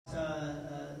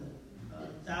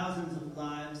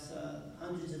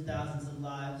hundreds of thousands of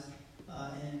lives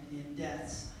and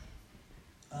deaths.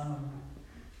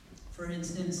 For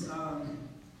instance,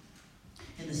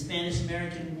 in the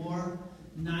Spanish-American War,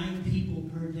 9 people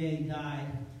per day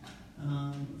died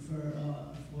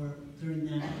during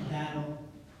that battle.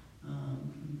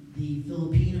 The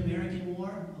Philippine-American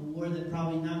War, a war that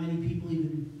probably not many people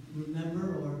even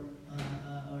remember or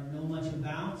know much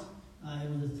about. It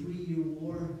was a 3-year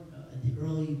war at the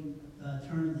early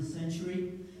turn of the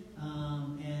century,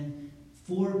 and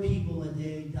 4 people a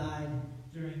day died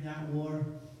during that war.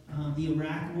 The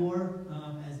Iraq War,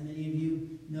 as many of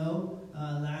you know,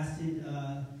 lasted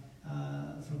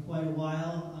for quite a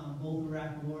while, both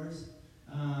Iraq wars.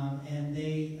 And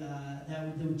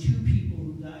there were 2 people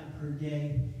who died per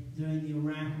day during the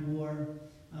Iraq War.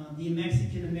 The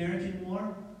Mexican-American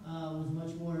War was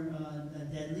much more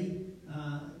deadly.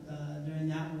 During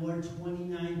that war,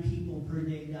 29 people per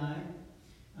day died.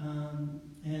 And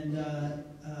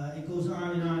it goes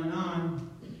on and on and on.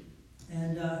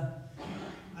 And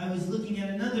I was looking at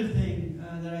another thing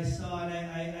that I saw, and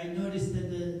I noticed that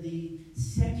the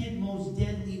second most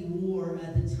deadly war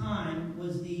at the time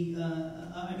was in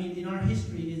our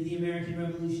history, is the American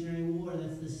Revolutionary War.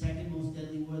 That's the second most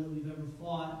deadly war that we've ever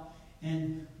fought.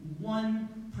 And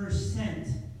 1%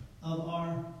 of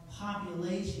our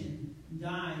population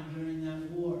died during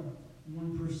that war.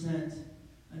 1%.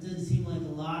 That doesn't seem like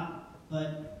a lot,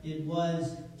 but it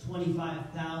was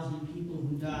 25,000 people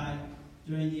who died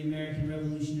during the American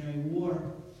Revolutionary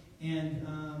War. And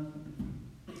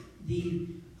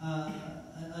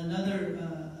another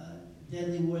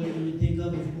deadly war that you would think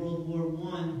of is World War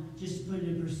I. Just to put it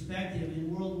in perspective, in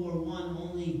World War I,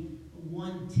 only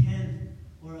 1/10,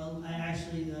 or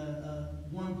actually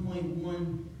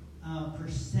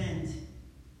 1.1%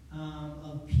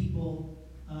 of people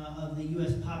of the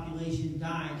U.S. population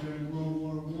died during World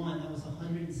War I. That was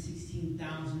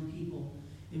 116,000 people.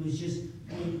 It was just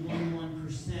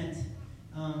 0.11%.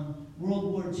 World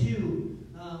War II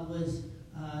was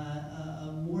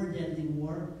a more deadly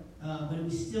war, but it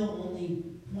was still only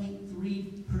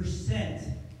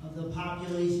 0.3% of the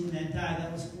population that died.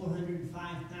 That was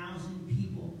 405,000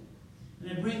 people.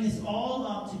 And I bring this all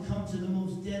up to come to the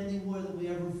most deadly war that we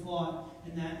ever fought,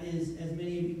 and that is, as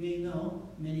many of you may know,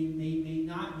 many may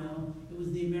not know, it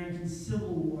was the American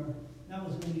Civil War. That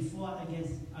was when we fought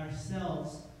against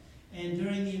ourselves. And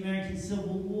during the American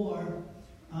Civil War,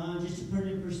 just to put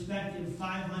it in perspective,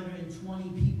 520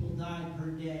 people died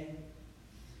per day.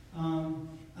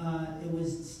 It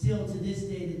was still, to this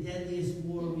day, the deadliest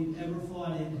war we've ever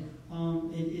fought in.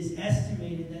 It is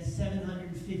estimated that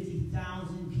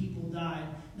 750,000 people died.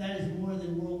 That is more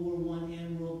than World War I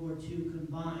and World War II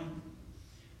combined.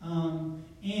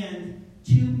 And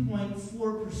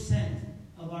 2.4%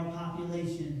 of our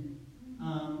population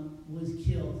was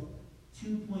killed.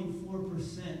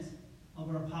 2.4% of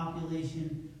our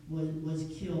population was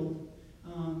killed.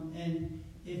 And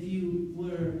if you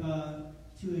were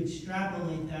to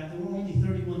extrapolate that, there were only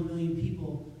 31 million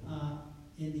people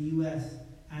in the U.S.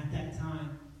 at that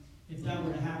time. If that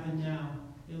were to happen now,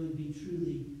 it would be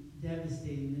truly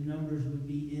devastating. The numbers would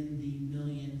be in the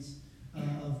millions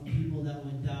of people that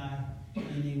would die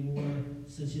in a war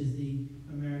such as the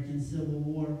American Civil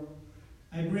War.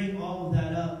 I bring all of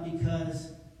that up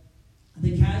because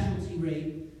the casualty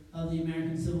rate of the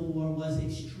American Civil War was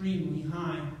extremely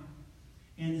high.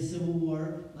 And the Civil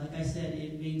War, like I said,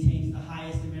 it maintains the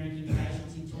highest American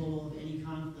casualty total of any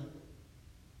conflict.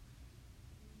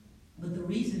 But the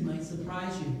reason might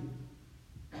surprise you.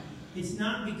 It's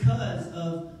not because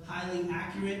of highly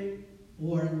accurate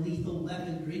or lethal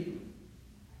weaponry.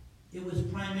 It was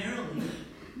primarily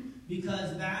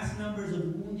because vast numbers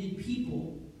of wounded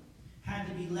people had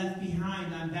to be left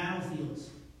behind on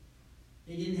battlefields.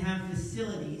 They didn't have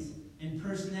facilities and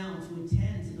personnel to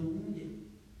attend to the wounded.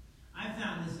 I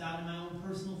found this out in my own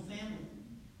personal family.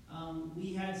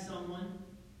 We had someone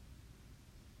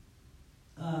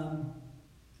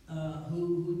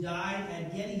who died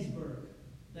at Gettysburg.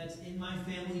 That's in my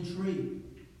family tree.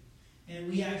 And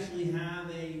we actually have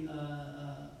a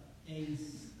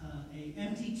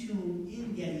empty tomb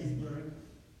in Gettysburg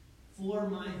for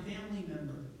my family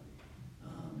member.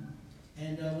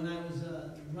 And when I was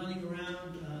running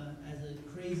around as a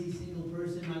crazy single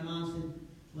person, my mom said,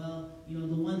 well, you know,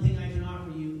 the one thing I can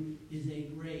offer you is a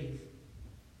grave.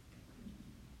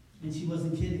 And she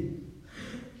wasn't kidding.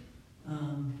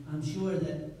 I'm sure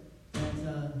that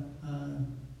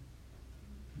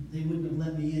they wouldn't have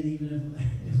let me in even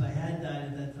if I had died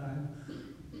at that time.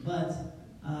 But,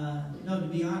 no, to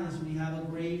be honest, we have a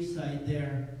grave site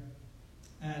there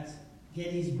at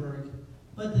Gettysburg.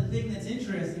 But the thing that's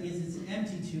interesting is it's an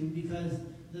empty tomb because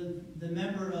the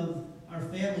member of our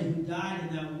family who died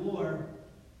in that war,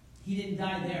 he didn't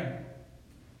die there.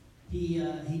 He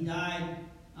died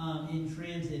in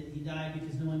transit. He died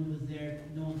because no one was there.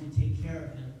 No one could take care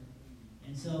of him.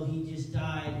 And so he just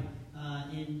died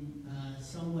in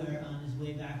somewhere on his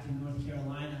way back to North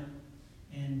Carolina.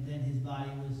 And then his body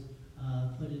was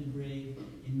put in a grave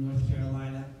in North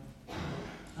Carolina.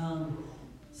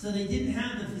 So they didn't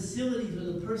have the facilities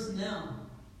or the personnel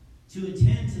to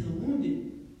attend to the wounded.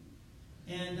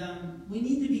 And we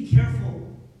need to be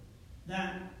careful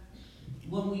that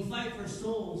when we fight for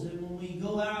souls and when we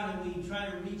go out and we try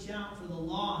to reach out for the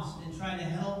lost and try to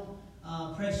help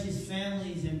precious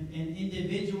families and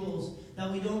individuals,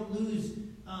 that we don't lose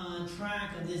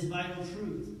track of this vital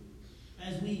truth.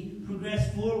 As we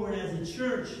progress forward as a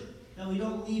church, that we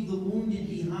don't leave the wounded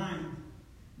behind.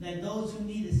 That those who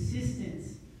need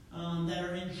assistance, that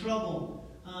are in trouble,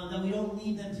 that we don't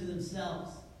leave them to themselves.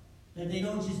 That they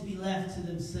don't just be left to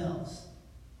themselves.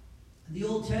 The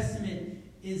Old Testament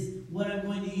is what I'm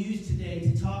going to use today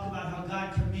to talk about how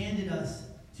God commanded us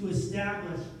to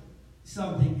establish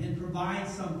something and provide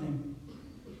something.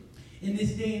 In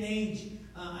this day and age,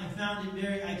 I found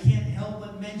it I can't help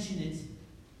but mention it,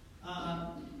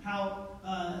 how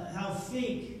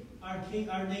fake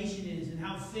our nation is and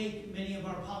how fake many of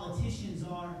our politicians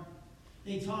are.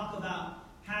 They talk about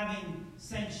having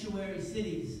sanctuary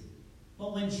cities,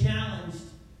 but when challenged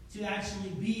to actually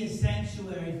be a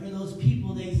sanctuary for those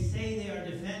people they say they are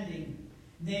defending,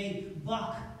 they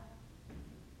buck.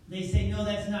 They say, no,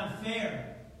 that's not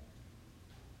fair.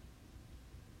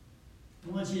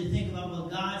 I want you to think about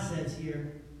what God says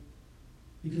here,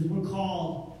 because we're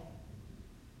called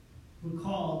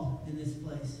in this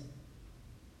place.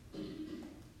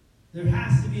 There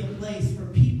has to be a place for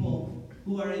people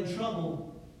who are in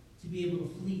trouble to be able to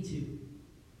flee to.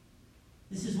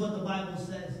 This is what the Bible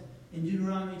says in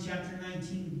Deuteronomy chapter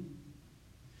 19.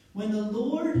 When the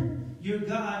Lord your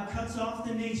God cuts off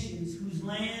the nations whose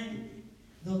land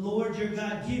the Lord your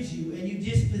God gives you, and you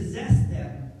dispossess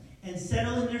them and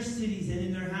settle in their cities and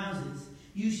in their houses,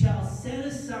 you shall set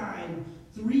aside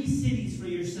 3 cities for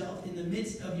yourself in the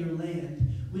midst of your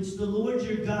land, which the Lord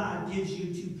your God gives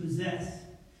you to possess.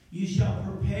 You shall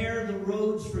prepare the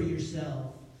roads for yourself,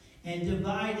 and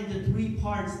divide into 3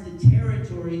 parts the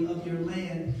territory of your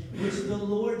land, which the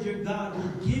Lord your God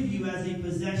will give you as a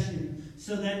possession,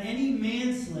 so that any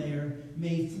manslayer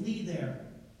may flee there.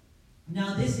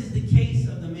 Now this is the case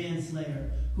of the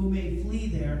manslayer, who may flee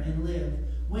there and live,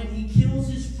 when he kills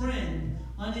his friend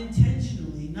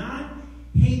unintentionally, not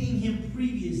hating him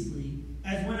previously,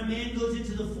 as when a man goes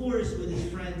into the forest with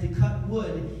his friend to cut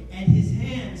wood, and his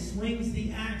hand swings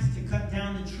the axe to cut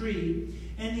down the tree,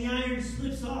 and the iron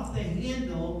slips off the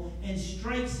handle and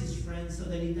strikes his friend so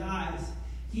that he dies.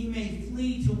 He may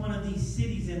flee to one of these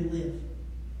cities and live.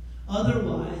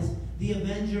 Otherwise, the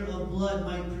avenger of blood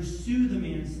might pursue the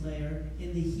manslayer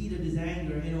in the heat of his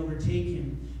anger and overtake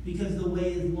him, because the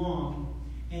way is long,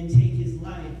 and take his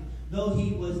life, though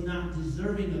he was not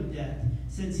deserving of death,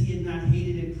 since he had not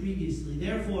hated it previously.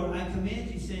 Therefore, I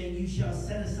command you, saying, you shall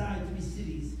set aside 3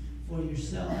 cities for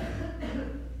yourself.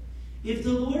 If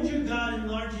the Lord your God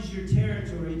enlarges your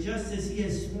territory, just as he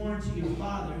has sworn to your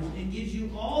fathers, and gives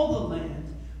you all the land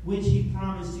which he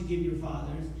promised to give your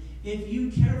fathers, if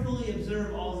you carefully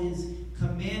observe all his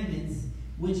commandments,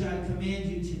 which I command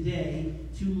you today,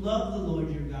 to love the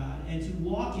Lord your God, and to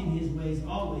walk in his ways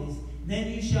always,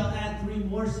 then you shall add 3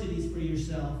 more cities for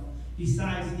yourself,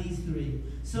 besides these 3.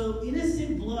 So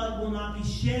innocent blood will not be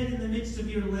shed in the midst of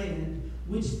your land,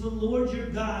 which the Lord your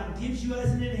God gives you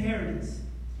as an inheritance,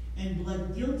 and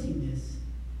blood guiltiness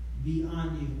be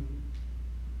on you.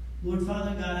 Lord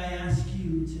Father God, I ask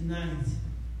you tonight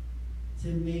to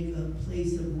make a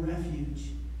place of refuge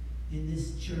in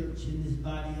this church, in this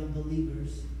body of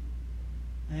believers.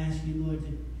 I ask you, Lord,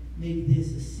 to make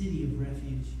this a city of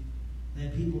refuge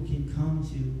that people can come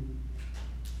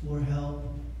to for help,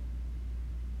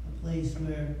 a place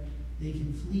where they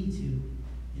can flee to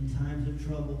in times of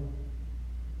trouble.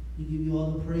 We give you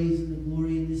all the praise and the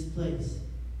glory in this place.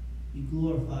 Be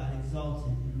glorified,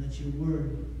 exalted, and let your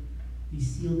word be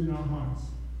sealed in our hearts.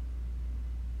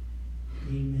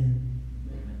 Amen.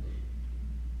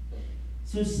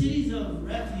 So cities of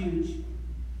refuge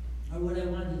are what I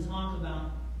wanted to talk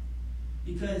about,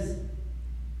 because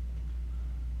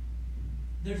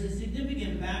there's a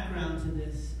significant background to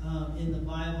this in the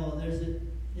Bible. There's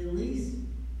at least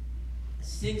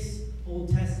 6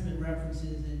 Old Testament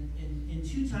references, and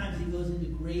 2 times he goes into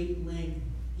great length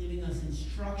giving us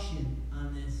instruction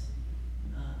on this.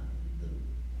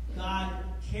 God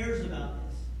cares about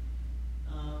this.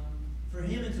 For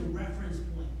him, it's a reference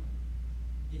point.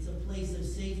 It's a place of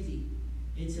safety.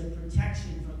 It's a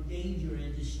protection from danger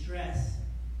and distress.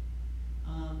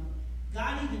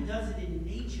 God even does it in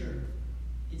nature.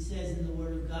 It says in the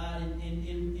Word of God,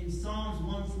 in Psalms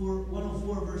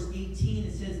 104, verse 18,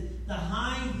 it says, "The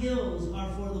high hills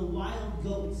are for the wild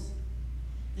goats.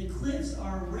 The cliffs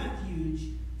are a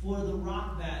refuge for the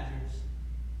rock badgers."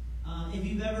 If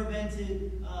you've ever been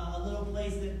to a little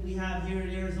place that we have here in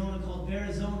Arizona called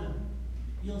Bearizona,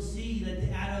 you'll see that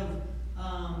out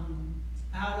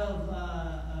of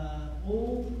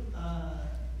old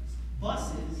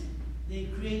buses, they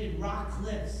created rock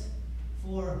cliffs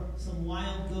for some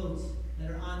wild goats that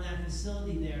are on that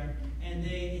facility there, and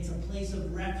it's a place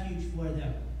of refuge for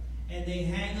them. And they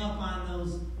hang up on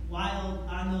those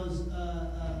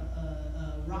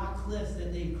rock cliffs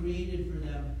that they created for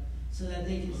them, so that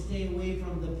they can stay away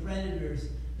from the predators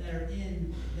that are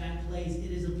in that place.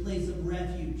 It is a place of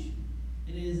refuge,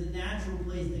 and it is a natural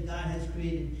place that God has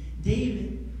created.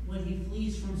 David, when he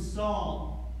flees from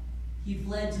Saul, he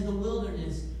fled to the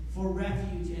wilderness for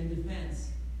refuge and defense.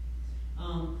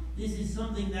 This is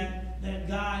something that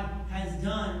God has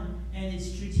done, and it's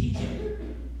strategic.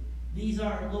 These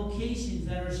are locations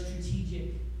that are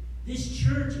strategic. This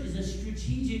church is a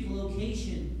strategic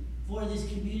location for this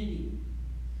community.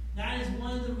 That is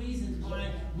one of the reasons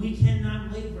why we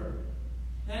cannot waver.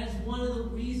 That is one of the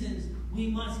reasons we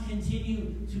must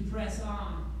continue to press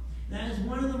on. That is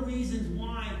one of the reasons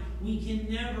why we can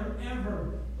never,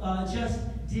 ever just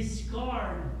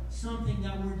discard something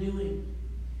that we're doing.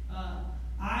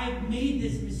 I've made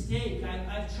this mistake.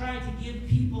 I've tried to give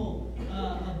people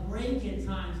a break at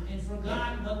times and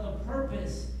forgotten what the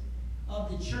purpose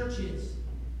of the church is.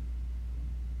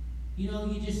 You know,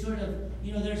 you just sort of,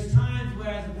 there's times where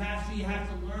as a pastor you have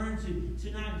to learn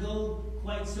to not go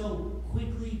quite so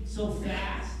quickly, so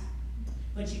fast.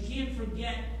 But you can't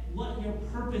forget what your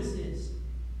purpose is.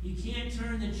 You can't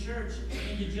turn the church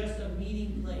into just a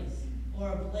meeting place or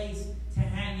a place to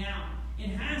hang out. It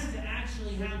has to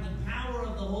actually have the power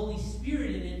of the Holy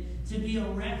Spirit in it to be a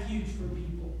refuge for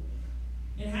people.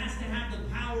 It has to have the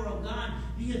power of God.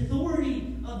 The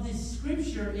authority of this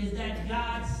scripture is that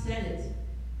God said it.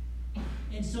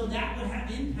 And so that would have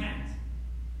impact.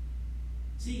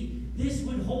 See, this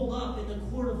would hold up in the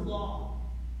court of law.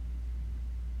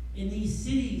 In these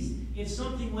cities, if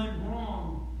something went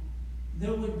wrong,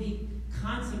 there would be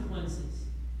consequences.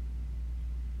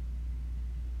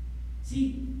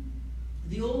 See,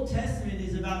 the Old Testament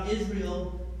is about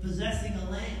Israel possessing a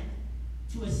land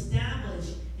to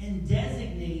establish and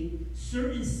designate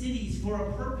certain cities for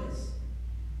a purpose.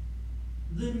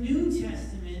 The New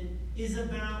Testament is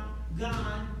about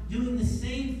God doing the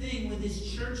same thing with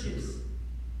his churches.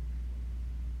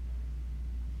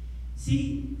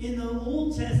 See, in the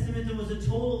Old Testament, there was a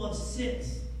total of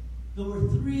 6. There were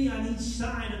 3 on each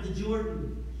side of the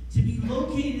Jordan. To be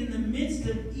located in the midst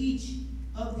of each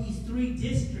of these 3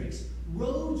 districts,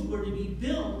 roads were to be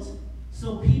built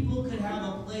so people could have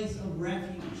a place of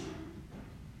refuge.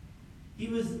 He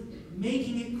was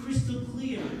making it crystal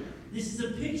clear. This is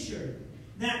a picture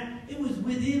that it was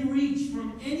within reach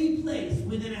from any place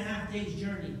within a half-day's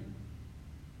journey.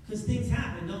 Because things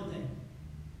happen, don't they?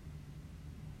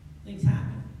 Things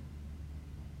happen.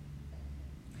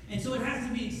 And so it has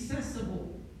to be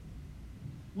accessible.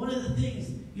 One of the things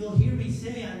you'll hear me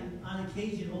say on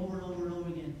occasion over and over and over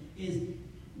again is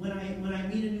when I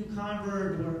meet a new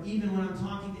convert, or even when I'm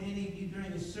talking to any of you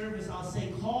during a service, I'll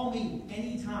say, call me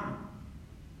anytime.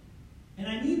 And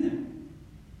I mean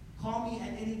that. Call me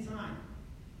at any time.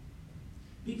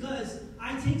 Because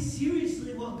I take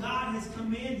seriously what God has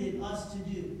commanded us to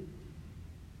do.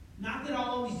 Not that I'll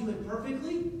always do it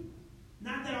perfectly.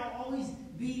 Not that I'll always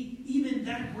be even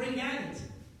that great at it.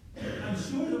 I'm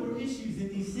sure there were issues in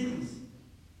these cities.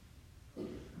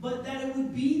 But that it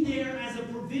would be there as a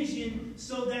provision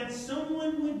so that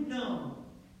someone would know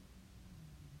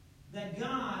that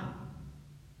God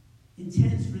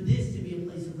intends for this to be a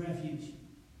place of refuge.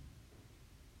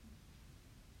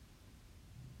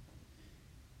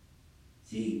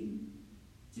 See,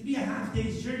 to be a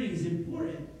half-day's journey is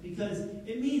important because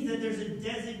it means that there's a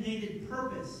designated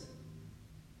purpose.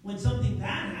 When something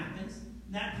bad happens,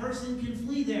 that person can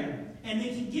flee there, and they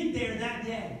can get there that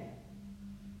day.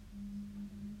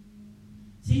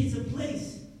 See, it's a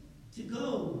place to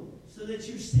go so that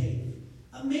you're safe.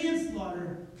 A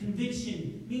manslaughter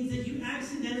conviction means that you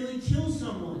accidentally kill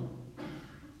someone,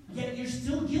 yet you're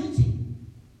still guilty.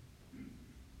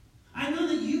 I know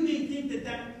that you may think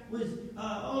that was,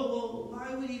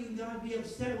 why would even God be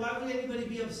upset? Why would anybody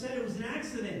be upset? It was an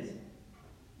accident.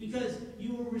 Because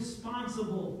you were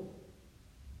responsible.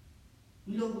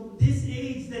 You know, this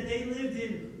age that they lived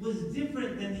in was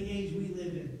different than the age we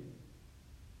live in.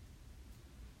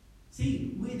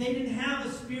 See, they didn't have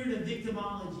a spirit of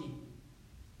victimology.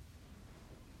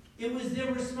 It was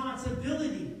their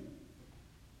responsibility.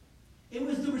 It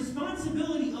was the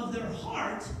responsibility of their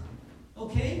heart,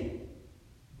 okay?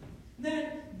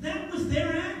 That was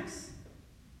their axe.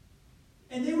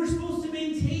 And they were supposed to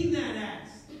maintain that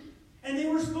axe. And they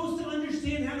were supposed to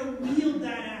understand how to wield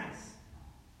that axe.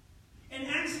 And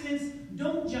accidents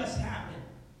don't just happen.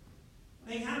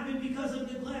 They happen because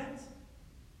of neglect.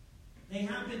 They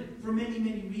happen for many,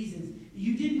 many reasons.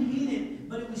 You didn't mean it,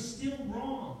 but it was still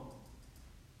wrong.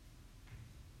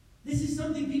 This is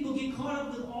something people get caught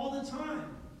up with all the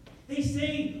time. They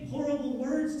say horrible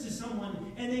words to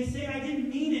someone, and they say, I didn't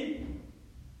mean it,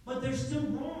 but they're still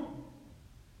wrong.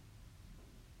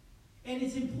 And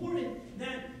it's important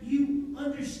that you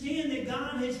understand that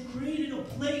God has created a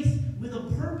place with a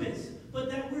purpose, but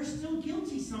that we're still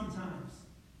guilty sometimes.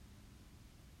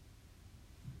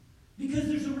 Because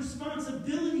there's a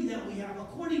responsibility that we have.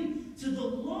 According to the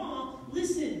law,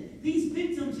 listen, these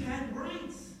victims had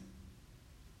rights.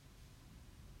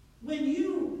 When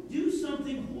you do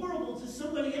something horrible to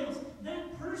somebody else,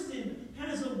 that person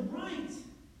has a right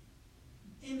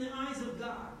in the eyes of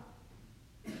God.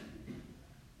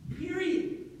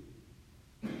 Period.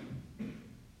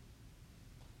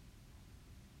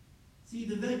 See,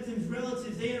 the victim's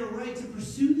relatives, they had a right to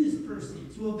pursue this person,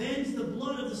 to avenge the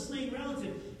blood of the slain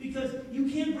relative, because you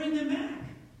can't bring them back.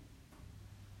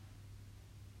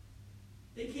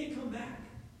 They can't come back.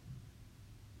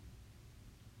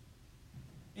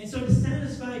 And so to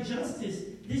satisfy justice,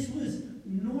 this was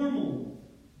normal.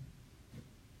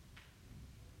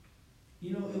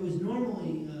 You know, it was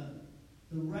normally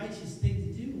the righteous thing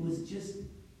to do was just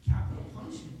capital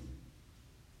punishment.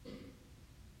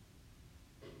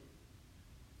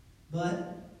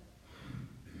 But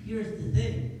here's the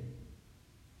thing.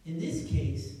 In this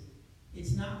case,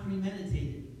 it's not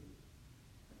premeditated.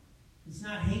 It's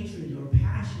not hatred or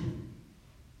passion.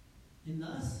 And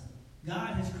thus,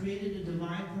 God has created a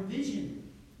divine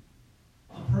provision.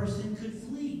 A person could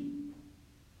flee.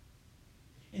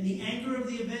 And the anger of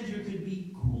the avenger could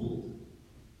be cooled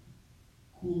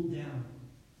down.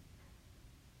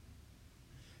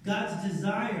 God's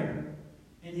desire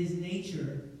and his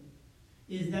nature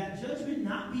is that judgment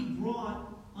not be brought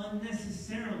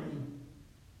unnecessarily.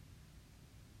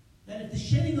 That if the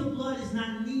shedding of blood is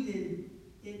not needed,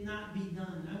 it not be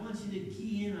done. I want you to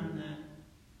key in on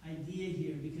that idea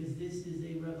here, because this is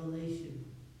a revelation.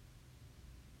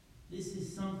 This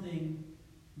is something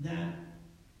that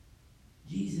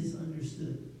Jesus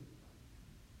understood.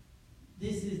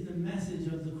 This is the message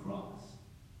of the cross.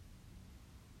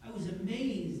 I was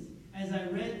amazed as I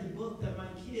read the book that my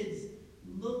kids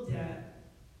looked at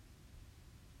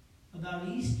about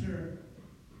Easter.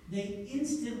 They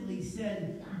instantly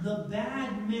said, the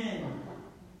bad men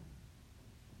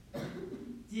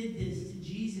did this to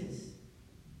Jesus.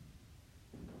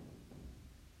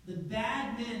 The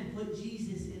bad men put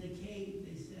Jesus in a cave,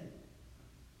 they said.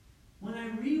 When I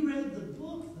reread the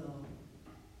book, though,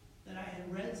 that I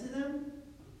had read to them,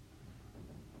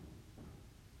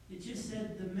 it just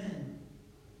said the men.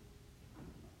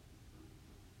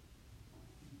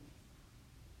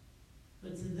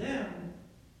 But to them,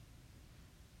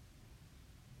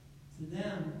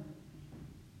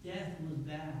 death was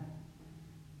bad.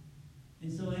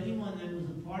 And so anyone that was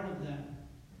a part of that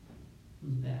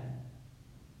was bad.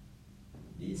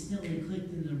 It instantly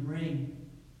clicked in their brain.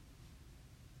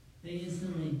 They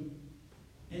instantly,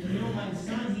 and you know, my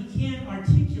son, he can't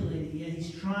articulate it yet.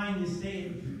 He's trying to say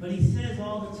it, but he says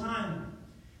all the time,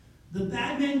 the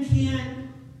bad men can't,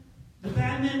 the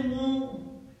bad men won't,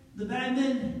 the bad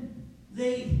men,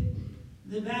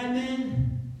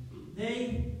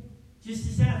 just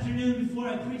this afternoon before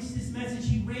I preached this message,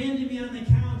 he ran to me on the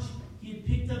couch. He had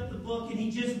picked up the book and he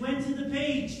just went to the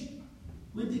page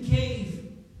with the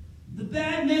cave. The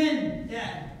bad men,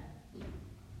 Dad.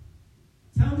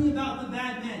 Tell me about the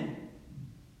bad men.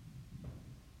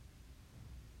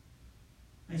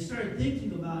 I started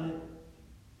thinking about it.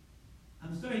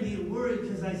 I'm starting to get worried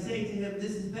because I say to him,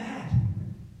 this is bad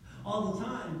all the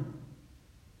time.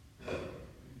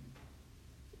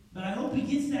 But I hope he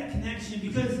gets that connection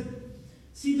because,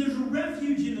 see, there's a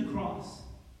refuge in the cross.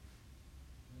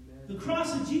 The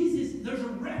cross of Jesus, there's a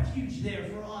refuge there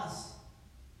for us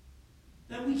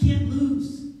that we can't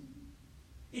lose.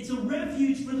 It's a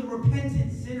refuge for the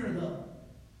repentant sinner, though,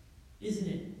 isn't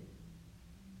it?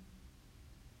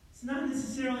 It's not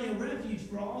necessarily a refuge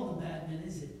for all the bad men,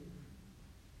 is it?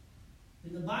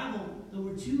 In the Bible, there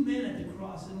were 2 men at the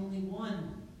cross and only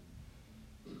one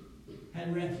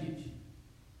had refuge.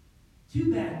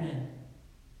 2 bad men.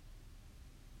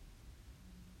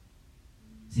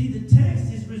 See, the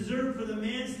text is reserved for the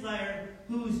manslayer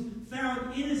who's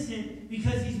found innocent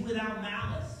because he's without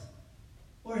malice,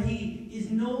 or he is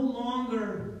no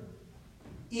longer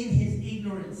in his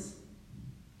ignorance.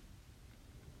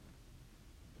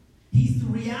 He's the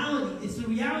reality. It's the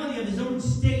reality of his own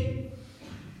state.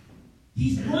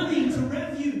 He's running to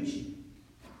refuge.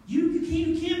 You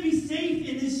can't be safe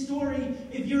in this story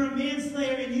if you're a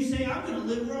manslayer and you say, I'm going to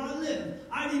live where I live.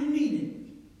 I didn't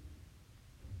mean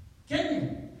it. Can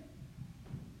you?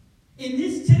 In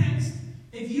this text,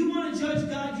 if you want to judge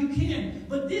God, you can.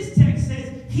 But this text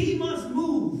says he must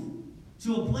move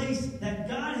to a place that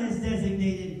God has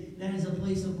designated that is a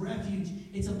place of refuge.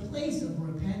 It's a place of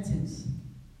repentance.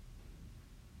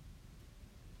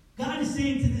 God is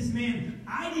saying to this man,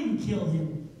 I didn't kill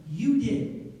him. You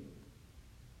did.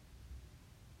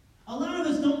 A lot of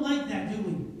us don't like that, do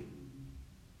we?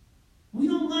 We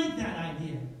don't like that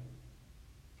idea.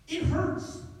 It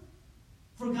hurts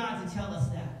for God to tell us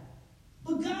that.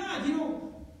 But God, I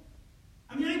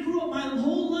grew up my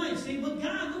whole life saying, but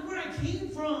God, look where I came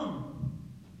from.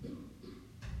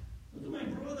 Look at my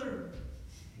brother.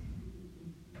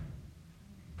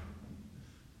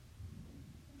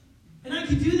 And I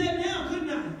could do that now, couldn't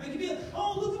I? I could be like,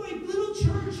 oh, look at my little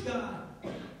church, God.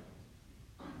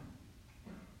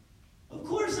 Of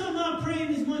course I'm not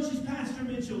praying as much as Pastor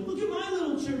Mitchell. Look at my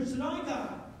little church that I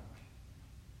got.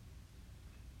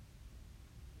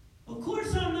 Of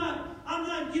course I'm not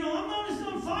as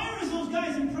on fire as those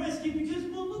guys in Prescott because,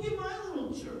 well, look at my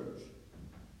little church.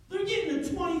 They're getting a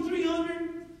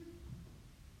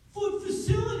 2,300-foot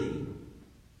facility.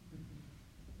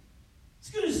 It's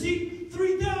going to seat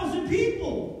 3,000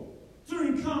 people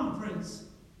during conference.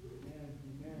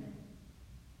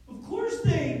 Of course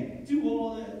they do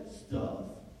all that stuff.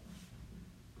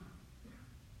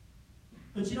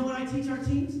 But you know what I teach our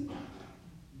teams?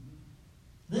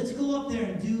 Let's go up there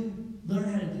and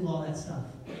learn how to do all that stuff.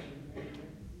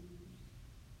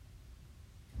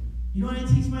 You know what I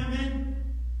teach my men?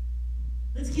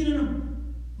 Let's get in a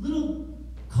little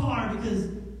car because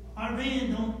our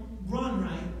van don't run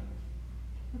right.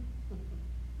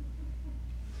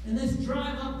 And let's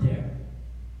drive up there.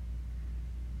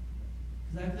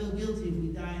 Because I feel guilty if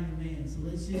we die in the van. So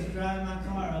let's just drive my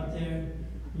car up there.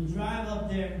 We'll drive up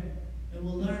there and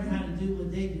we'll learn how to do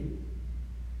what they do.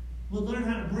 We'll learn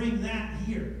how to bring that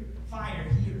here. Fire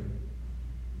here.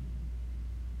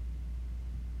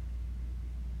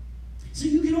 So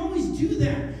you can always do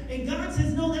that. And God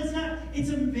says, no, that's not. It's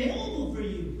available for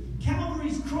you.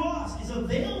 Calvary's cross is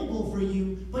available for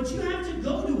you, but you have to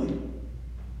go to it.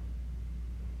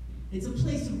 It's a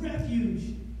place of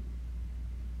refuge.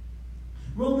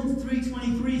 Romans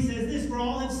 3:23 says this, for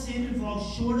all have sinned and fall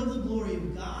short of the glory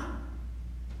of God,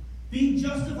 being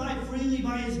justified freely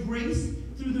by his grace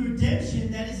through the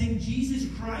redemption that is in Jesus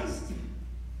Christ,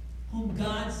 whom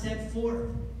God set forth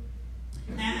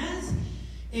as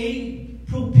a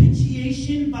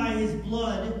propitiation by his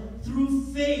blood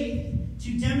through faith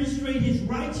to demonstrate his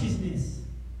righteousness.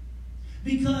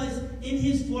 Because in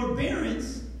his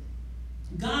forbearance,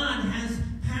 God has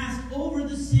passed over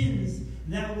the sins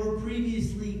that were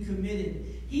previously committed.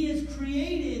 He has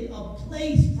created a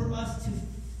place for us to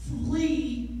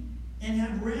flee and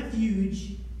have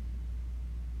refuge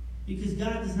because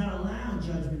God does not allow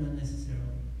judgment unnecessarily.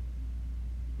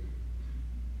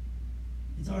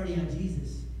 It's already on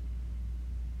Jesus.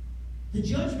 The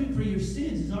judgment for your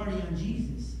sins is already on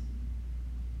Jesus.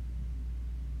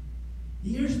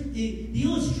 The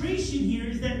illustration here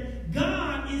is that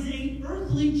God is an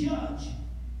earthly judge.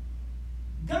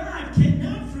 God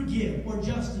cannot forgive or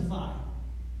justify.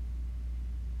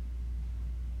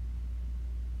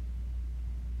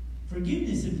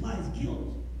 Forgiveness implies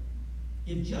guilt.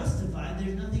 If justified,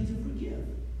 there's nothing to forgive.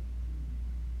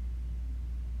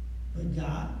 But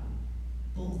God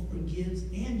both forgives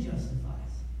and justifies.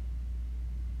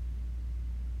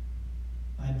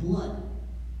 By blood.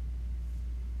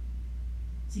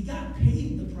 See, God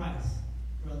paid the price,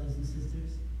 brothers and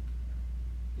sisters.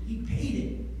 He paid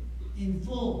it in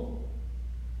full.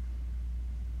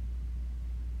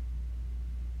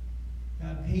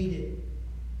 God paid it.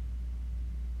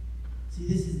 See,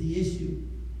 this is the issue.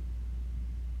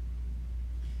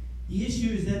 The issue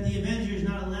is that the avenger is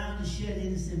not allowed to shed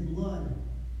innocent blood.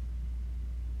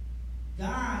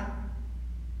 God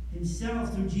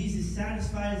himself, through Jesus,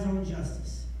 satisfied his own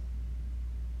justice.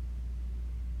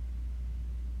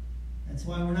 That's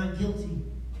why we're not guilty.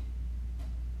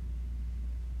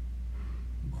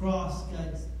 The cross,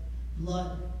 God's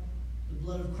blood, The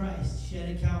blood of Christ shed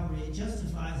at Calvary, it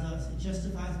justifies us. It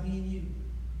justifies me and you.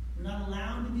 We're not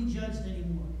allowed to be judged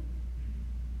anymore.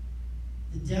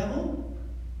 The devil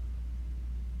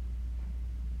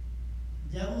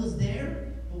is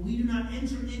there, but we do not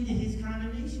enter into his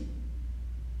condemnation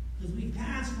because we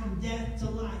pass from death to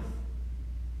life.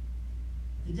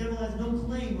 The devil has no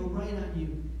claim or right on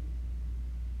you.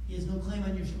 He has no claim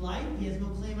on your life. He has no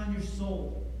claim on your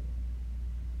soul.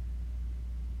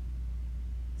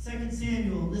 2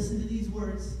 Samuel, listen to these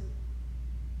words.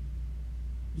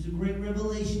 There's a great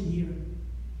revelation here.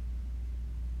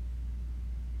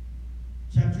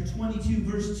 Chapter 22,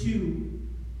 verse 2.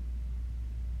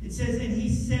 It says, "And he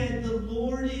said, the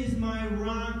Lord is my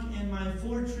rock and my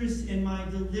fortress and my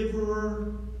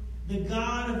deliverer, the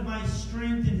God of my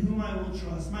strength in whom I will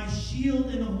trust, my shield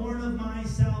and the horn of my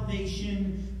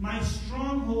salvation, my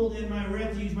stronghold and my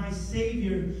refuge, my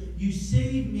Savior. You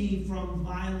save me from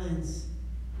violence."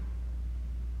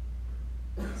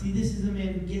 See, this is a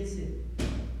man who gets it.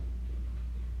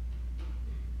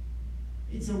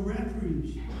 It's a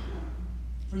refuge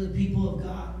for the people of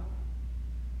God.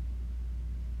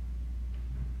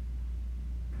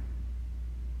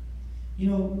 You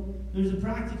know, there's a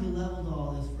practical level to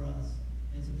all this for us.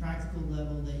 It's a practical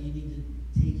level that you need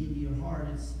to take into your heart.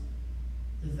 It's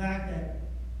the fact that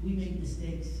we make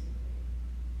mistakes.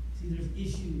 See, there's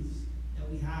issues that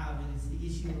we have, and it's the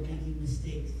issue of making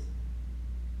mistakes.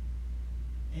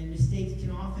 And mistakes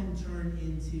can often turn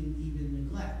into even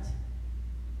neglect.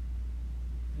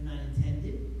 They're not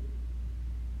intended.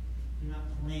 They're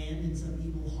not planned in some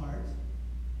evil heart.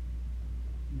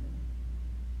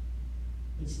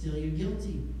 But still you're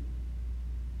guilty.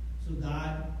 So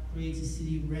God creates a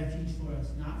city of refuge for us,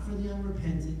 not for the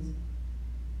unrepentant.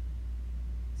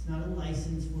 It's not a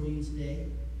license for you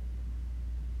today.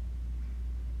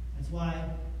 That's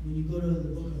why when you go to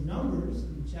the book of Numbers,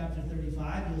 in chapter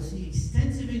 35, you'll see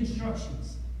extensive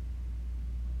instructions.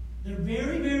 They're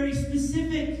very, very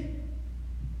specific.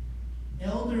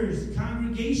 Elders,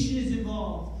 congregation is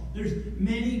involved. There's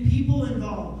many people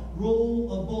involved.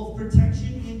 Role of both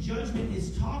protection and judgment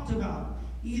is talked about,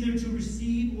 either to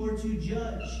receive or to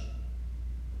judge.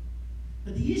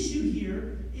 But the issue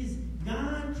here is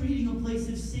God creating a place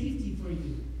of safety for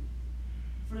you,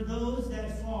 for those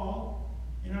that fall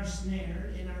and are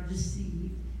snared and are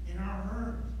deceived and are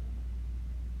hurt.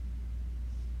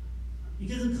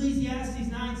 Because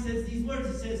Ecclesiastes 9 says these words.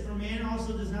 It says, "For man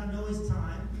also does not know his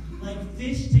time, like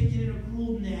fish taken in a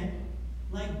cruel net,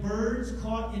 like birds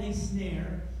caught in a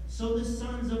snare. So the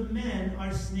sons of men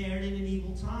are snared in an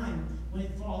evil time, when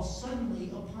it falls suddenly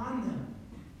upon them."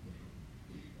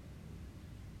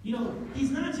 You know,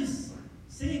 he's not just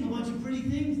saying a bunch of pretty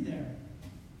things there.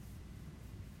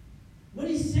 What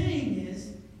he's saying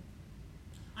is,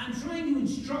 I'm trying to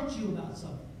instruct you about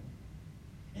something.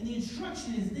 And the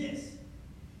instruction is this: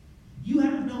 you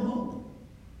have no hope.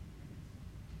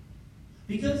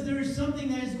 Because there is something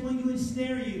that is going to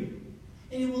ensnare you.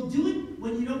 And it will do it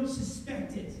when you don't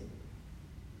suspect it.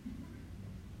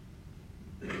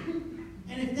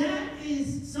 And if that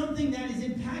is something that is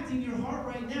impacting your heart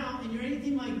right now, and you're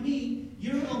anything like me,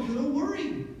 you're a little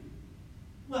worried.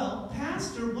 Well,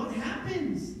 Pastor, what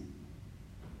happens?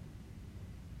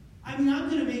 I mean, I'm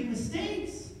going to make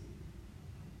mistakes.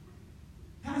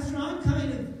 Pastor, I'm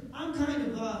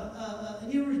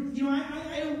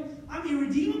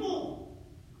irredeemable.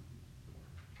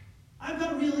 I've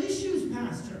got real issues,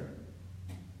 Pastor.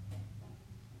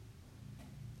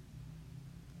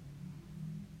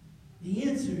 The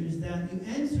answer is that you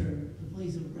enter the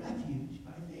place of refuge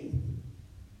by faith.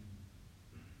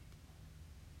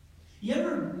 You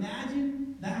ever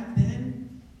imagine back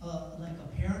then, like a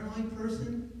paranoid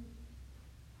person?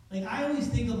 Like, I always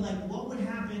think of, like, what would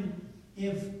happen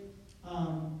if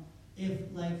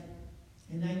like,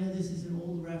 and I know this is an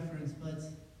old reference, but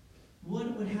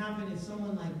what would happen if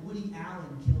someone like Woody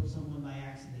Allen killed someone by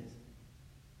accident?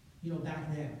 You know, back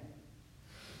then.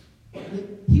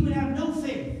 He would have no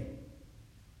faith.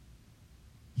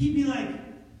 He'd be like,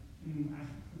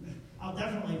 I'll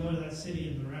definitely go to that city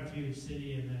in the refuge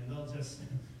city, and then they'll just,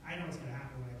 I know what's going to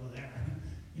happen when I go there.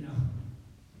 You know,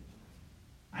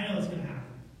 I know what's going to happen.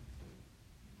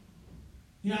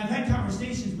 You know, I've had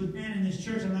conversations with men in this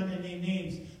church, I'm not going to name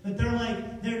names, but they're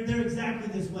like, they're exactly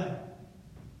this way.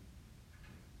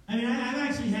 I mean, I've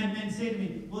actually had men say to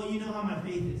me, well, you know how my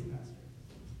faith is, Pastor.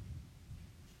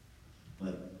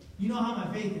 But you know how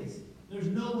my faith is. There's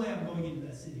no way I'm going into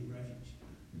that city of refuge.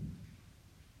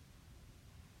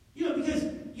 You know, because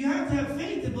you have to have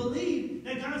faith to believe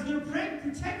that God's going to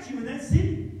protect you in that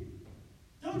city.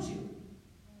 Don't you?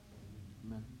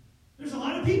 Amen. There's a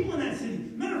lot of people in that city.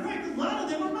 Matter of fact, a lot of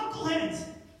them are knuckleheads.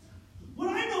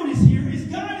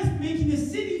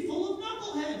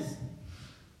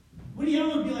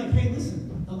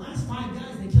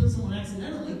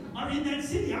 are in that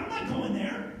city. I'm not going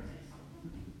there.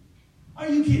 Are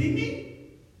you kidding me?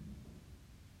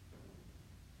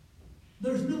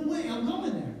 There's no way I'm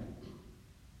going there.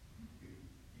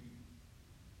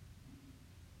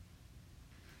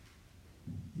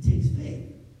 It takes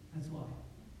faith. That's why.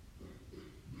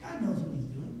 God knows what he's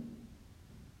doing.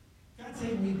 God's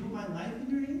saying, will you put my life in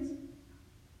your hands?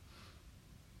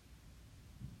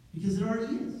 Because it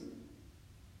already is.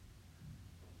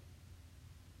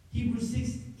 Hebrews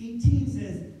 6:18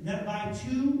 says that by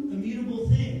two immutable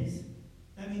things,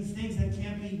 that means things that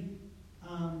can't be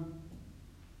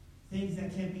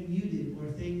muted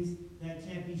or things that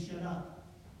can't be shut up.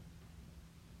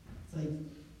 It's like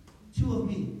two of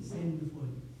me standing before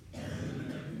you.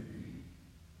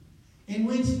 In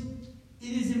which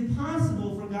it is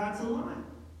impossible for God to lie.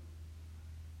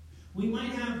 We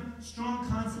might have strong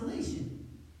consolation,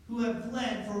 who have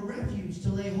fled for refuge to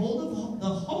lay hold of the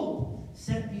hope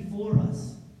set before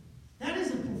us. That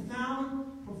is a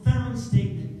profound, profound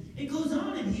statement. It goes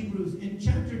on in Hebrews in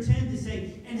chapter 10 to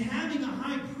say, and having a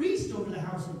high priest over the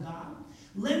house of God,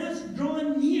 let us draw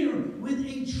near with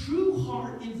a true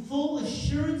heart in full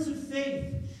assurance of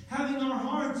faith, having our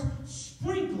hearts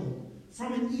sprinkled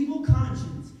from an evil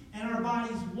conscience and our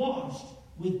bodies washed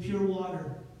with pure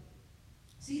water.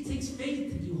 See, it takes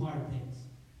faith to do hard things.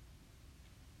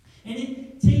 And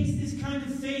it takes this kind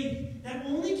of faith that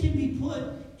only can be put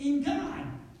in God.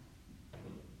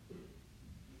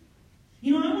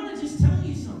 You know, I want to just tell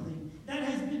you something that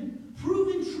has been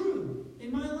proven true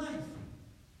in my life.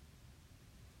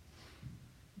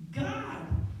 God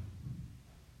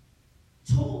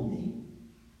told me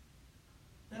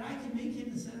that I can make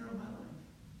him the center of my life.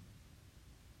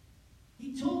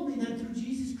 He told me that through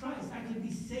Jesus Christ I could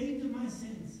be saved of my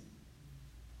sins.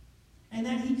 And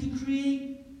that he could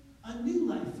create a new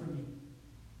life for me.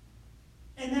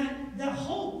 And that the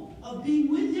hope of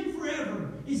being with him forever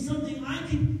is something I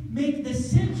can make the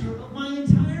center of my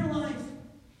entire life.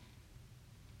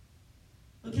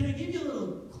 But can I give you a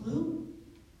little clue?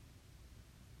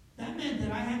 That meant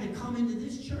that I had to come into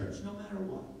this church no matter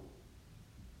what.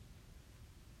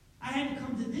 I had to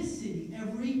come to this city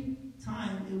every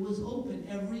time it was open,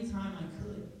 every time I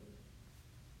could.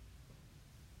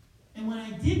 And when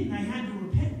I didn't, I had to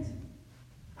repent.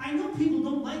 I know people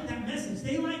don't like that message.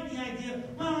 They like the idea,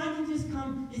 well, I can just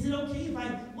come. Is it okay if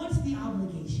what's the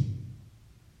obligation?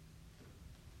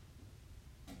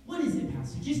 What is it,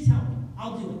 Pastor? Just tell me.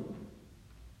 I'll do it.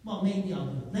 Well, maybe I'll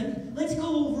do it. Let's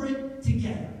go over it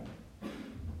together.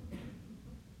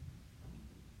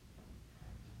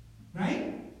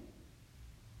 Right?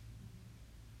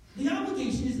 The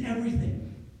obligation is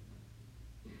everything.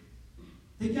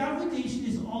 The obligation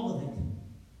is all of it.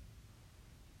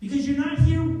 Because you're not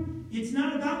here, it's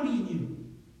not about me and you.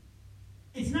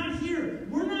 It's not here.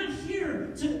 We're not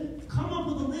here to come up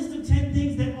with a list of 10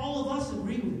 things that all of us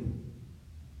agree with.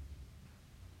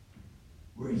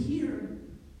 We're here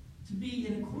to be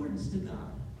in accordance to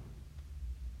God.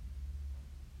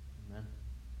 Amen.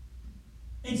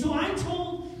 And so I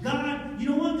told God, you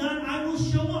know what, God, I will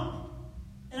show up.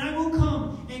 And I will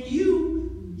come. And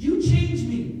you change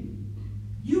me.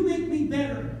 You make me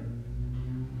better.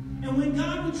 And when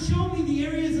God would show me the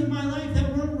areas of my life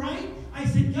that weren't right, I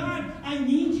said, God, I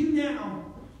need you now.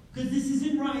 Because this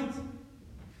isn't right.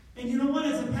 And you know what?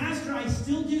 As a pastor, I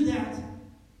still do that.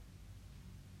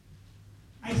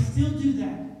 I still do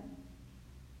that.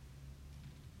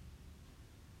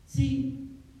 See,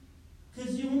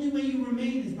 because the only way you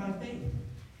remain is by faith.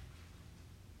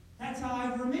 That's how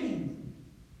I've remained.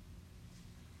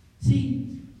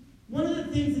 See, one of the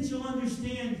things that you'll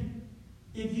understand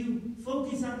if you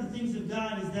focus on the things of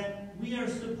God is that we are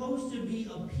supposed to be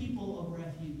a people of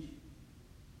refuge.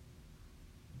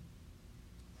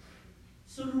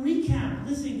 So to recap,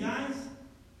 listen, guys.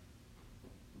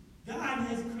 God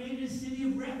has created a city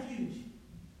of refuge.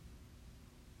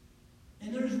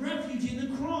 And there's refuge in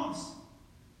the cross.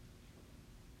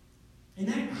 And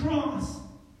that cross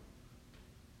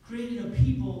created a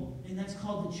people, and that's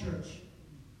called the church.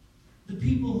 The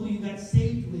people who you got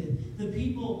saved with. The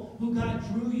people who God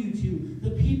drew you to.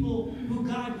 The people who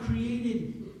God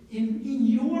created in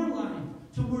your life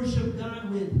to worship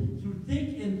God with. Through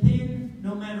thick and thin,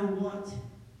 no matter what.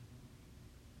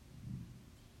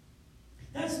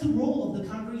 That's the role of the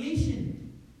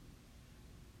congregation.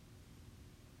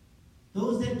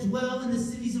 Those that dwell in the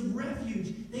cities of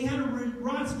refuge, they had a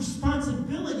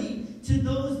responsibility to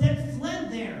those that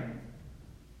fled there.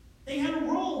 They had a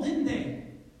role, didn't they?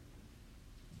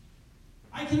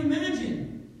 I can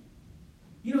imagine,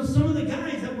 some of the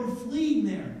guys that were fleeing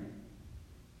there.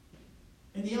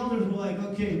 And the elders were like,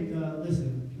 okay,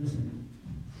 listen.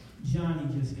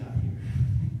 Johnny just got here.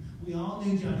 We all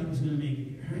knew Johnny was going to make it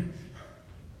here.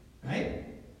 Right?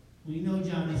 We know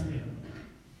Johnny's family.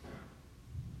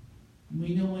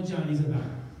 We know what Johnny's about.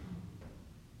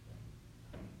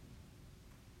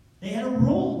 They had a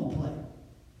role to play.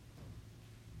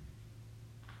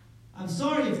 I'm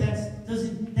sorry if that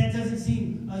doesn't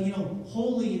seem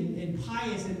holy and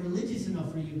pious and religious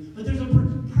enough for you, but there's a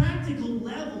practical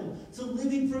level to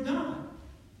living for God.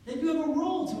 That you have a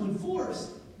role to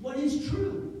enforce what is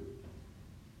true.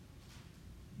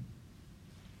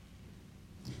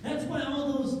 That's why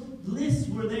all those lists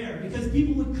were there, because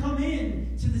people would come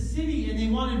in to the city and they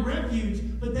wanted refuge,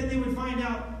 but then they would find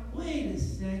out, wait a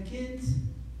second,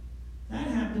 that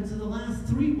happened to the last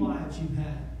 3 wives you've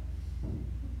had.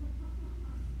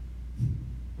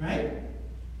 Right?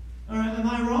 Or am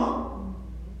I wrong?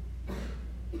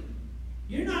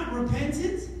 You're not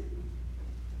repentant.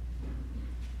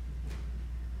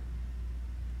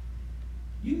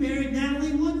 You married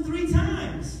Natalie Wood 3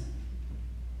 times.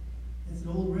 That's an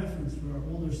old reference for our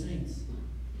older saints.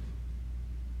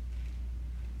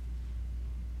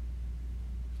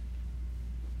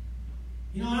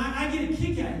 You know, and I get a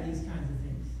kick out of these kinds of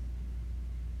things.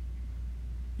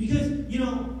 Because,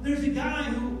 there's a guy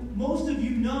who most of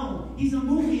you know, he's a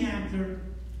movie actor.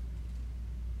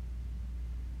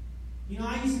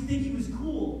 I used to think he was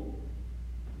cool.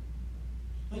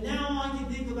 But now all I can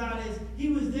think about is he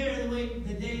was there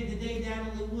the day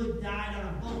Natalie Wood died on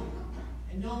a boat.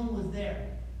 And no one was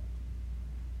there.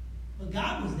 But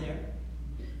God was there.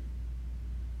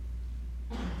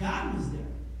 God was there.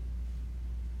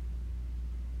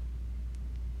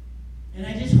 And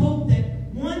I just hope that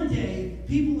one day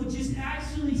people would just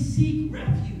actually seek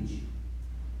refuge.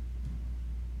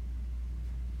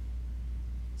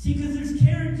 See, because there's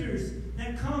characters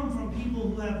that come from people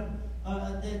who have,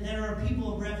 that are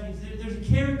people of refuge. There's a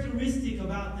characteristic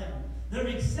about them. They're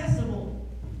accessible.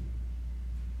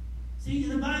 See, in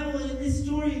the Bible, in this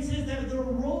story, it says that there are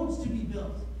roads to be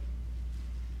built.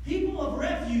 People of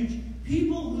refuge,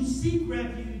 people who seek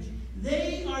refuge,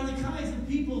 they are the kinds of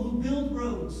people who build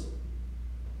roads.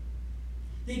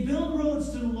 They build roads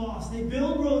to the lost. They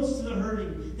build roads to the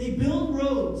hurting. They build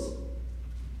roads.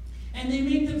 And they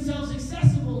make themselves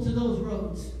accessible to those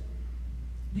roads.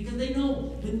 Because they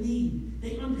know the need.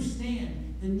 They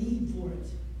understand the need for it.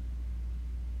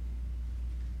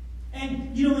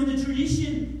 And, in the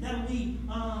tradition that we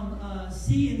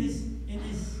see in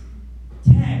this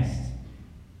text,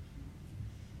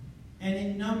 and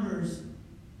in Numbers,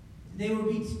 they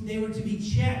were to be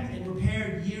checked and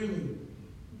repaired yearly.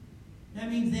 That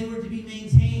means they were to be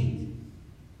maintained.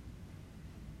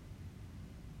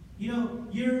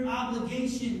 Your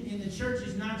obligation in the church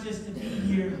is not just to be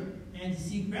here and to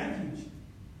seek refuge.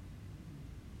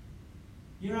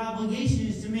 Your obligation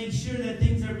is to make sure that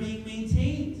things are being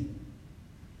maintained,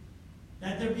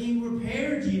 that they're being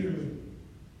repaired yearly,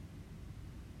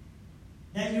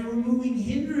 that you're removing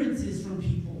hindrances from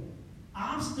people,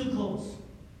 obstacles.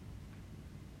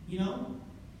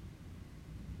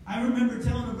 I remember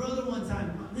telling a brother one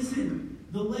time, listen,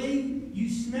 the way you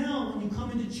smell when you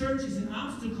come into church is an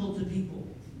obstacle to people.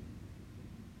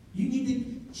 You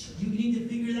need to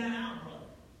figure that out, brother.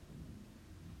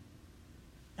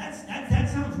 That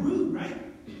sounds rude, right?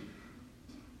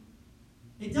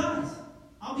 It does.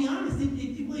 I'll be honest,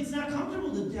 it's not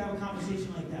comfortable to have a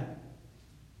conversation like that.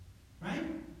 Right?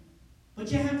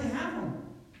 But you have to have them.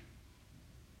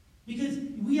 Because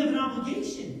we have an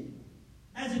obligation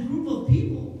as a group of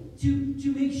people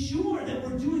to make sure that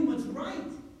we're doing what's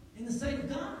right in the sight of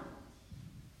God.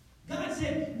 God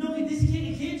said, no, it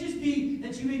can't just be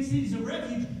that you make cities of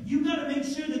refuge. You've got to make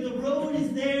sure that the road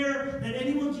is there, that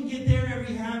anyone can get there, and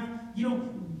we have,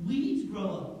 weeds grow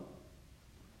up.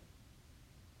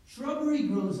 Shrubbery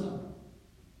grows up.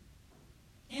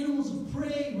 Animals of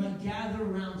prey might gather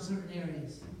around certain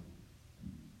areas.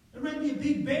 There might be a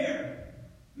big bear.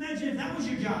 Imagine if that was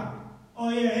your job. Oh,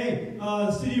 yeah, hey,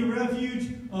 City of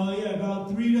Refuge,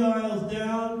 about 3 miles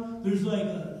down, there's like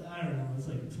it's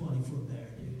like a 20-foot bear,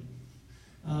 dude.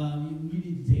 You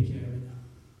need to take care of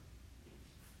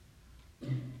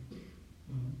it.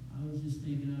 I was just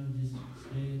thinking I would just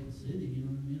stay at the city, you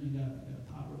know what I mean? I got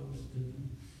pot roast cooking.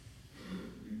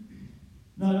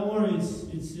 No, don't worry,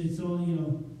 it's only,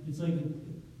 it's like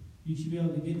you should be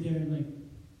able to get there in like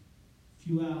a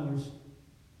few hours.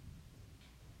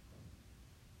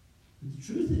 But the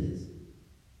truth is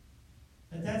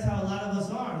that that's how a lot of us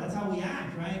are. That's how we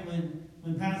act, right?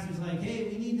 When pastors like, hey,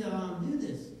 we need to do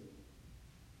this.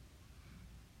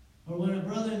 Or when a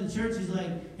brother in the church is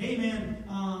like, hey, man,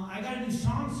 I got to do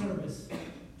song service.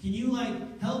 Can you,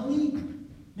 help me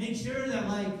make sure that,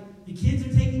 the kids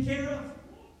are taken care of.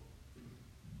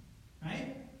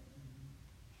 Right?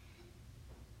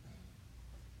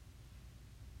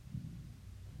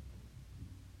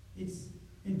 It's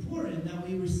important that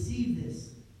we receive this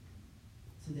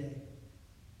today.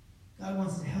 God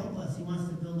wants to help us. He wants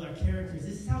to build our characters.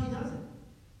 This is how he does it.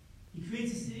 He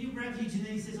creates a city of refuge, and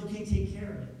then he says, okay, take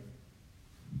care of it.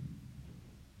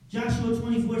 Joshua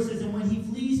 24 says, and when he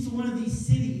flees to one of these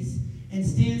cities and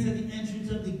stands at the entrance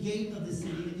of the gate of the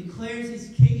city and declares his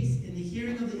case in the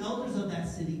hearing of the elders of that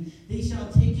city, they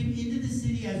shall take him into the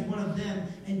city as one of them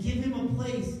and give him a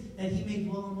place that he may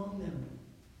dwell among them.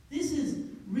 This is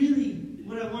really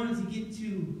what I wanted to get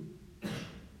to,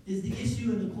 is the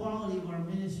issue and the quality of our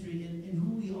ministry and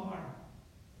who we are.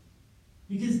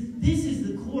 Because this is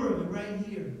the core of it right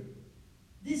here.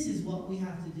 This is what we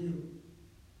have to do.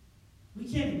 We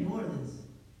can't ignore this.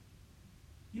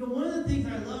 You know, one of the things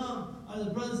I love are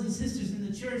the brothers and sisters in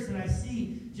the church that I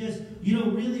see just,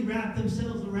 really wrap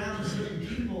themselves around certain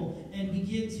people and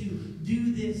begin to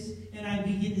do this, and I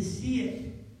begin to see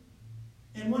it.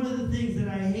 And one of the things that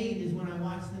I hate is when I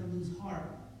watch them lose heart.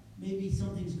 Maybe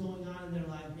something's going on in their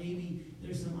life. Maybe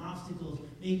there's some obstacles.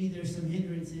 Maybe there's some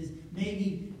hindrances.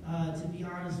 Maybe, to be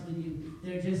honest with you,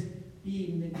 they're just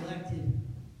being neglected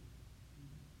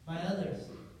by others.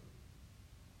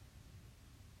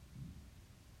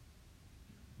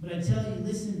 But I tell you,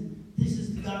 listen, this is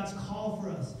God's call for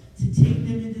us, to take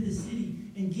them into the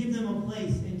city and give them a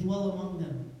place and dwell among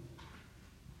them.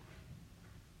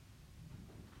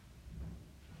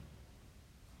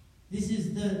 This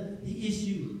is the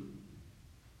issue.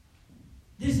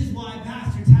 This is why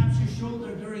Pastor taps your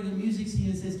shoulder during a music scene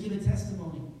and says, give a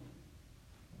testimony.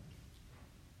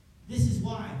 This is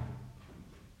why.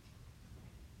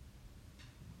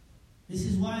 This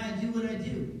is why I do what I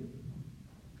do.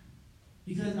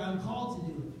 Because I'm called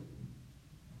to do it.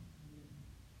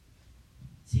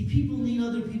 See, people need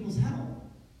other people's help.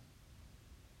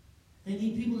 They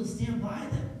need people to stand by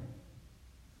them.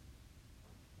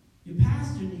 Your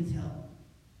pastor needs help.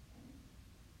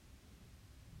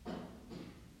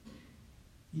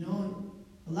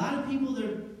 A lot of people,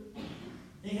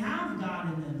 they have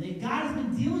God in them. God has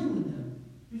been dealing with them.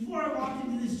 Before I walked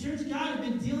into this church, God had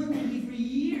been dealing with me for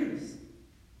years.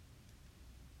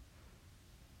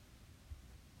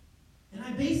 And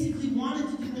I basically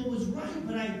wanted to do what was right,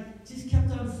 but I just kept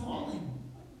on falling.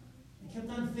 I kept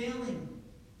on failing.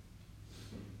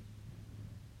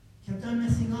 Kept on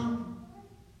messing up.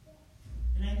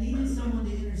 And I needed someone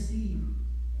to intercede.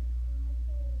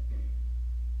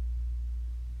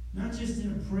 Not just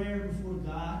in a prayer before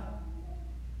God,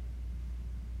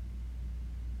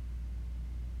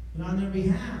 but on their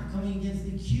behalf, coming against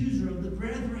the accuser of the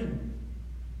brethren.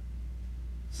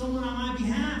 Someone on my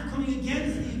behalf coming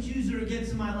against the accuser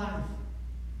against my life.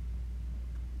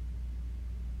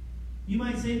 You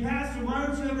might say, Pastor, why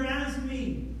don't you ever ask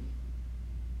me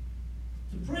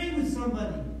to pray with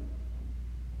somebody?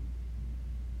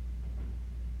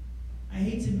 I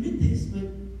hate to admit this, but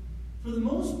for the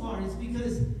most part, it's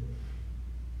because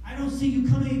I don't see you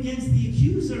coming against the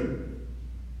accuser.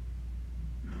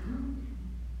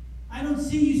 I don't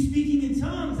see you speaking in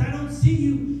tongues. I don't see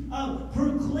you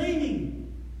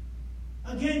proclaiming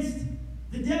against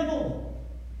the devil.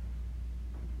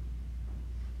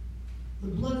 The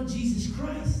blood of Jesus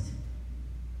Christ.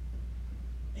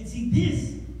 And see,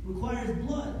 this requires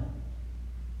blood.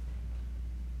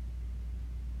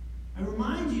 I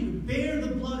remind you to bear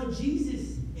the blood of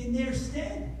Jesus in their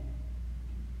stead.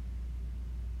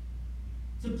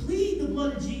 To plead the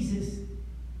blood of Jesus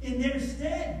in their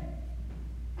stead.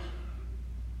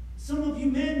 Some of you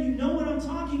men, you know what I'm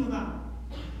talking about.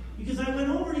 Because I went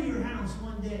over to your house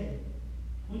one day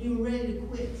when you were ready to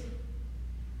quit.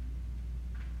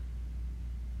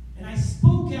 And I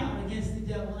spoke out against the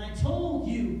devil, and I told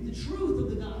you the truth of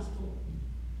the gospel.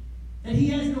 That he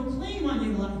has no claim on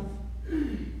your life.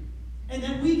 And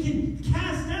that we can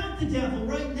cast out the devil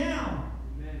right now.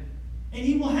 Amen. And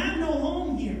he will have no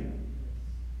home here.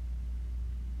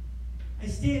 I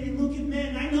stand and look at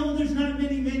men. I know there's not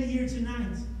many men here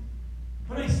tonight.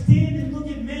 But I stand and look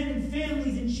at men and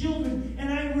families and children,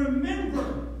 and I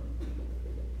remember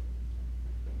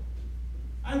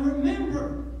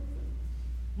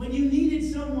when you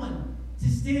needed someone to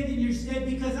stand in your stead,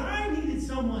 because I needed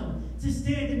someone to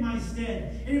stand in my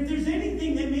stead. And if there's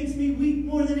anything that makes me weep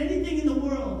more than anything in the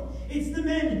world, it's the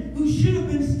men who should have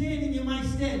been standing in my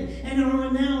stead and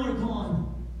now are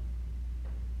gone.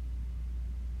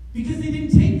 Because they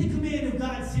didn't take the command of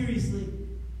God seriously.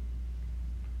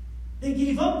 They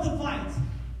gave up the fight.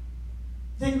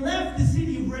 They left the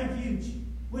city of refuge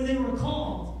where they were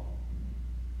called.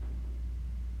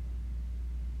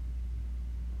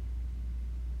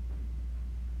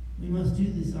 We must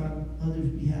do this on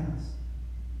others' behalves.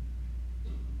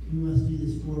 We must do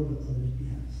this for others'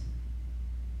 behalves.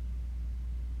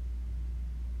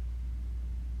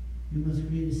 We must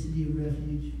create a city of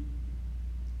refuge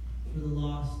for the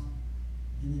lost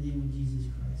in the name of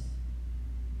Jesus Christ.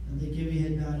 And like every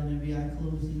head bowed and every eye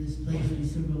closed in this place, we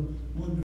circle one